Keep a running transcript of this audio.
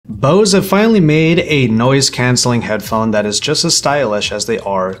Bose have finally made a noise-canceling headphone that is just as stylish as they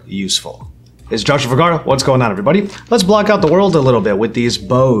are useful. It's Joshua Vergara. What's going on, everybody? Let's block out the world a little bit with these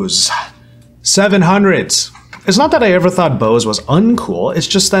Bose 700s. It's not that I ever thought Bose was uncool, it's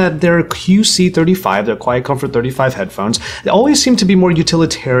just that their QC35, their Quiet Comfort 35 headphones, they always seem to be more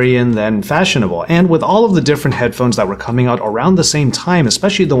utilitarian than fashionable, and with all of the different headphones that were coming out around the same time,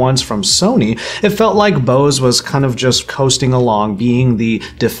 especially the ones from Sony, it felt like Bose was kind of just coasting along, being the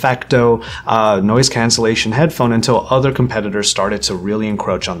de facto noise cancellation headphone until other competitors started to really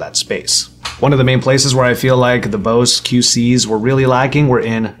encroach on that space. One of the main places where I feel like the Bose QCs were really lacking were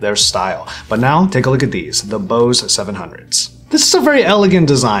in their style. But now, take a look at these, the Bose 700s. This is a very elegant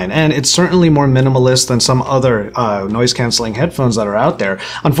design, and it's certainly more minimalist than some other noise-canceling headphones that are out there.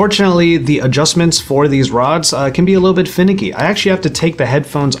 Unfortunately, the adjustments for these rods can be a little bit finicky. I actually have to take the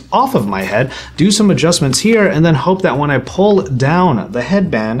headphones off of my head, do some adjustments here, and then hope that when I pull down the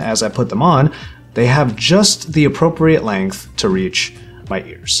headband as I put them on, they have just the appropriate length to reach my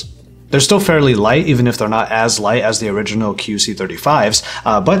ears. They're still fairly light, even if they're not as light as the original QC35s,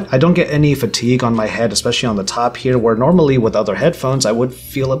 but I don't get any fatigue on my head, especially on the top here, where normally with other headphones I would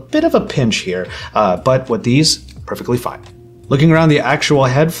feel a bit of a pinch here, but with these, perfectly fine. Looking around the actual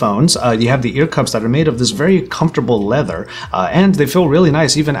headphones, you have the ear cups that are made of this very comfortable leather, and they feel really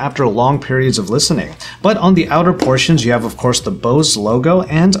nice even after long periods of listening. But on the outer portions, you have of course the Bose logo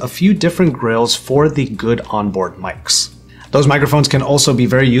and a few different grills for the good onboard mics. Those microphones can also be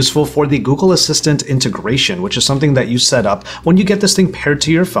very useful for the Google Assistant integration, which is something that you set up when you get this thing paired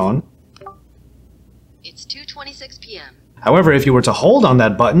to your phone. It's 2:26 p.m. However, if you were to hold on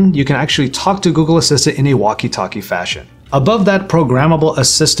that button, you can actually talk to Google Assistant in a walkie-talkie fashion. Above that programmable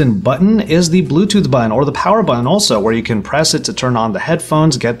assistant button is the Bluetooth button, or the power button also, where you can press it to turn on the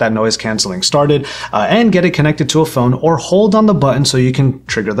headphones, get that noise canceling started, and get it connected to a phone, or hold on the button so you can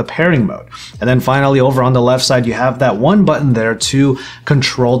trigger the pairing mode. And then finally, over on the left side, you have that one button there to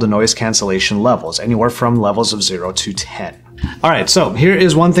control the noise cancellation levels, anywhere from levels of 0 to 10. Alright, so here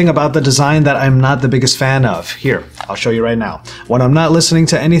is one thing about the design that I'm not the biggest fan of. Here, I'll show you right now. When I'm not listening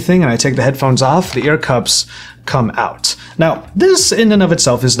to anything and I take the headphones off, the ear cups come out. Now, this in and of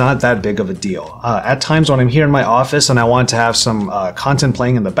itself is not that big of a deal. At times when I'm here in my office and I want to have some content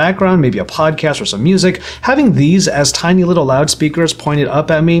playing in the background, maybe a podcast or some music, having these as tiny little loudspeakers pointed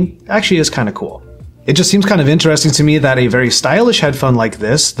up at me actually is kind of cool. It just seems kind of interesting to me that a very stylish headphone like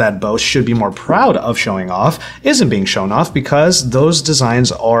this, that Bose should be more proud of showing off, isn't being shown off because those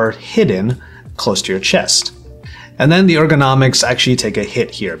designs are hidden close to your chest. And then the ergonomics actually take a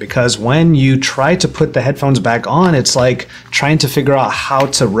hit here, because when you try to put the headphones back on, it's like trying to figure out how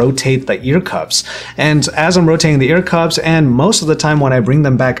to rotate the ear cups. And as I'm rotating the ear cups, and most of the time when I bring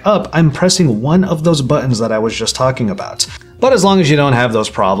them back up, I'm pressing one of those buttons that I was just talking about. But as long as you don't have those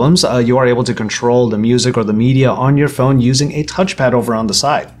problems, you are able to control the music or the media on your phone using a touchpad over on the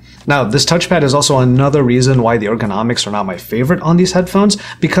side. Now, this touchpad is also another reason why the ergonomics are not my favorite on these headphones,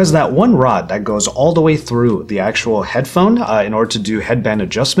 because that one rod that goes all the way through the actual headphone in order to do headband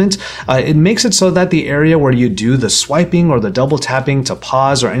adjustment, it makes it so that the area where you do the swiping or the double tapping to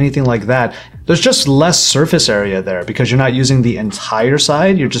pause or anything like that, there's just less surface area there because you're not using the entire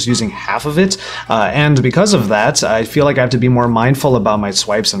side, you're just using half of it. And because of that, I feel like I have to be more mindful about my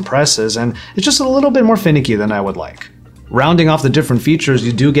swipes and presses, and it's just a little bit more finicky than I would like. Rounding off the different features,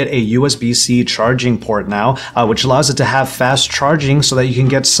 you do get a USB-C charging port now, which allows it to have fast charging so that you can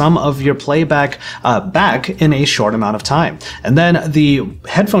get some of your playback back in a short amount of time. And then the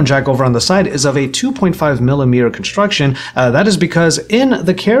headphone jack over on the side is of a 2.5mm construction. That is because in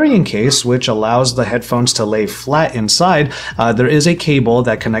the carrying case, which allows the headphones to lay flat inside, there is a cable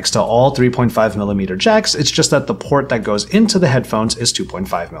that connects to all 3.5mm jacks. It's just that the port that goes into the headphones is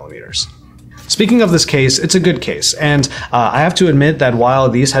 2.5mm. Speaking of this case, it's a good case, and I have to admit that while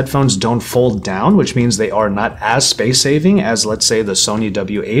these headphones don't fold down, which means they are not as space-saving as, let's say, the Sony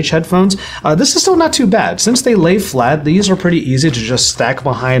WH headphones, this is still not too bad. Since they lay flat, these are pretty easy to just stack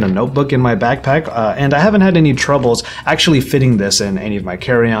behind a notebook in my backpack, and I haven't had any troubles actually fitting this in any of my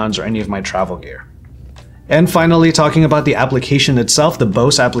carry-ons or any of my travel gear. And finally, talking about the application itself, the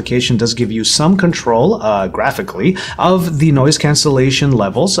Bose application does give you some control, graphically, of the noise cancellation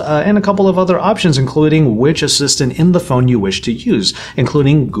levels and a couple of other options, including which assistant in the phone you wish to use,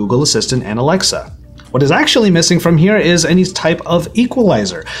 including Google Assistant and Alexa. What is actually missing from here is any type of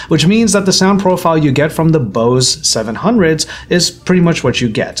equalizer, which means that the sound profile you get from the Bose 700s is pretty much what you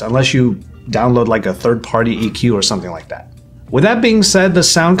get, unless you download like a third-party EQ or something like that. With that being said, the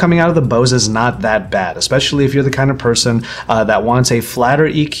sound coming out of the Bose is not that bad, especially if you're the kind of person that wants a flatter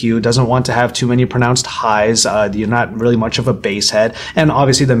EQ, doesn't want to have too many pronounced highs, you're not really much of a bass head, and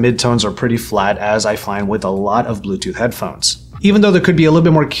obviously the midtones are pretty flat, as I find with a lot of Bluetooth headphones. Even though there could be a little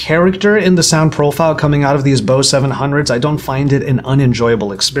bit more character in the sound profile coming out of these Bose 700s, I don't find it an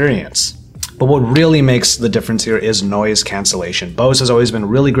unenjoyable experience. But what really makes the difference here is noise cancellation. Bose has always been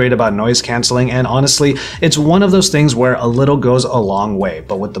really great about noise canceling, and honestly, it's one of those things where a little goes a long way.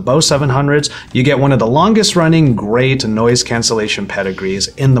 But with the Bose 700s, you get one of the longest running great noise cancellation pedigrees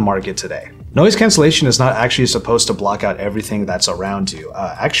in the market today. Noise cancellation is not actually supposed to block out everything that's around you.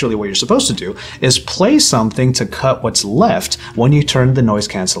 Actually, what you're supposed to do is play something to cut what's left when you turn the noise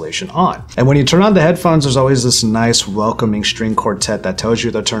cancellation on. And when you turn on the headphones, there's always this nice welcoming string quartet that tells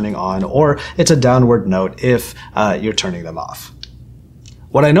you they're turning on, or it's a downward note if you're turning them off.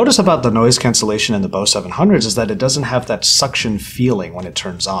 What I notice about the noise cancellation in the Bose 700s is that it doesn't have that suction feeling when it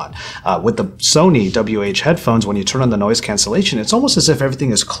turns on. With the Sony WH headphones, when you turn on the noise cancellation, it's almost as if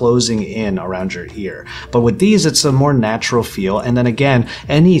everything is closing in around your ear. But with these, it's a more natural feel, and then again,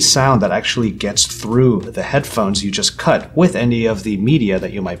 any sound that actually gets through the headphones you just cut with any of the media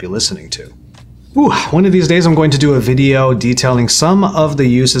that you might be listening to. One of these days I'm going to do a video detailing some of the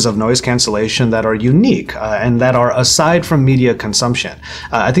uses of noise cancellation that are unique and that are aside from media consumption.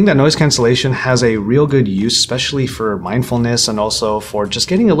 I think that noise cancellation has a real good use, especially for mindfulness and also for just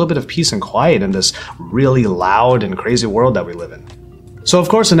getting a little bit of peace and quiet in this really loud and crazy world that we live in. So of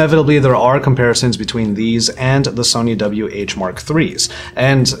course, inevitably, there are comparisons between these and the Sony WH Mark IIIs.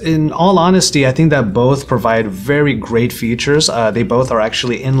 And in all honesty, I think that both provide very great features. They both are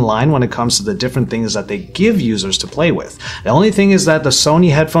actually in line when it comes to the different things that they give users to play with. The only thing is that the Sony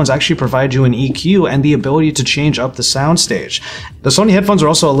headphones actually provide you an EQ and the ability to change up the soundstage. The Sony headphones are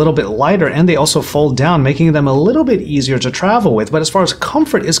also a little bit lighter, and they also fold down, making them a little bit easier to travel with. But as far as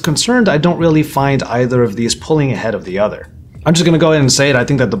comfort is concerned, I don't really find either of these pulling ahead of the other. I'm just going to go ahead and say it. I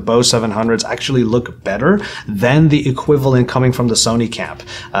think that the Bose 700s actually look better than the equivalent coming from the Sony camp.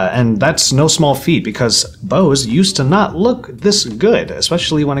 And that's no small feat, because Bose used to not look this good,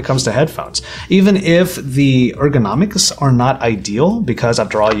 especially when it comes to headphones. Even if the ergonomics are not ideal, because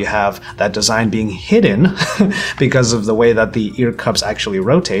after all you have that design being hidden because of the way that the ear cups actually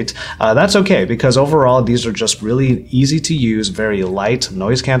rotate, that's okay, because overall these are just really easy to use, very light,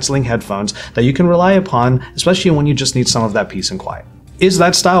 noise cancelling headphones that you can rely upon, especially when you just need some of that peace and quiet. Is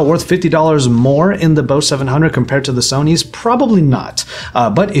that style worth $50 more in the Bose 700 compared to the Sonys? Probably not.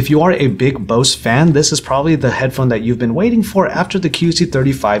 But if you are a big Bose fan, this is probably the headphone that you've been waiting for after the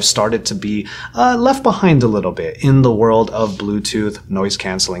QC35 started to be left behind a little bit in the world of Bluetooth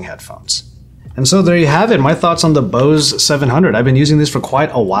noise-canceling headphones. And so there you have it, my thoughts on the Bose 700. I've been using these for quite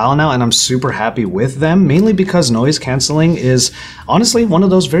a while now, and I'm super happy with them, mainly because noise canceling is honestly one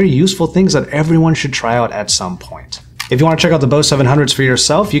of those very useful things that everyone should try out at some point. If you want to check out the Bose 700s for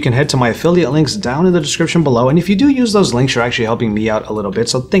yourself, you can head to my affiliate links down in the description below. And if you do use those links, you're actually helping me out a little bit.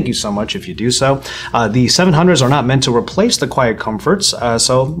 So thank you so much if you do so. The 700s are not meant to replace the quiet comforts.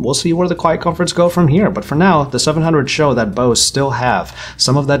 So we'll see where the quiet comforts go from here. But for now, the 700s show that Bose still have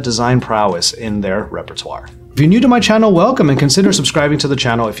some of that design prowess in their repertoire. If you're new to my channel, welcome, and consider subscribing to the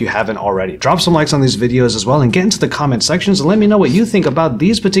channel if you haven't already. Drop some likes on these videos as well, and get into the comment sections and let me know what you think about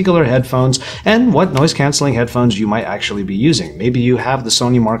these particular headphones and what noise cancelling headphones you might actually be using. Maybe you have the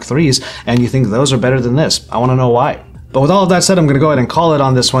Sony Mark IIIs and you think those are better than this. I want to know why. But with all of that said, I'm going to go ahead and call it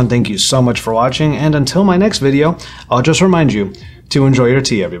on this one. Thank you so much for watching, and until my next video, I'll just remind you to enjoy your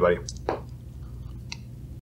tea, everybody.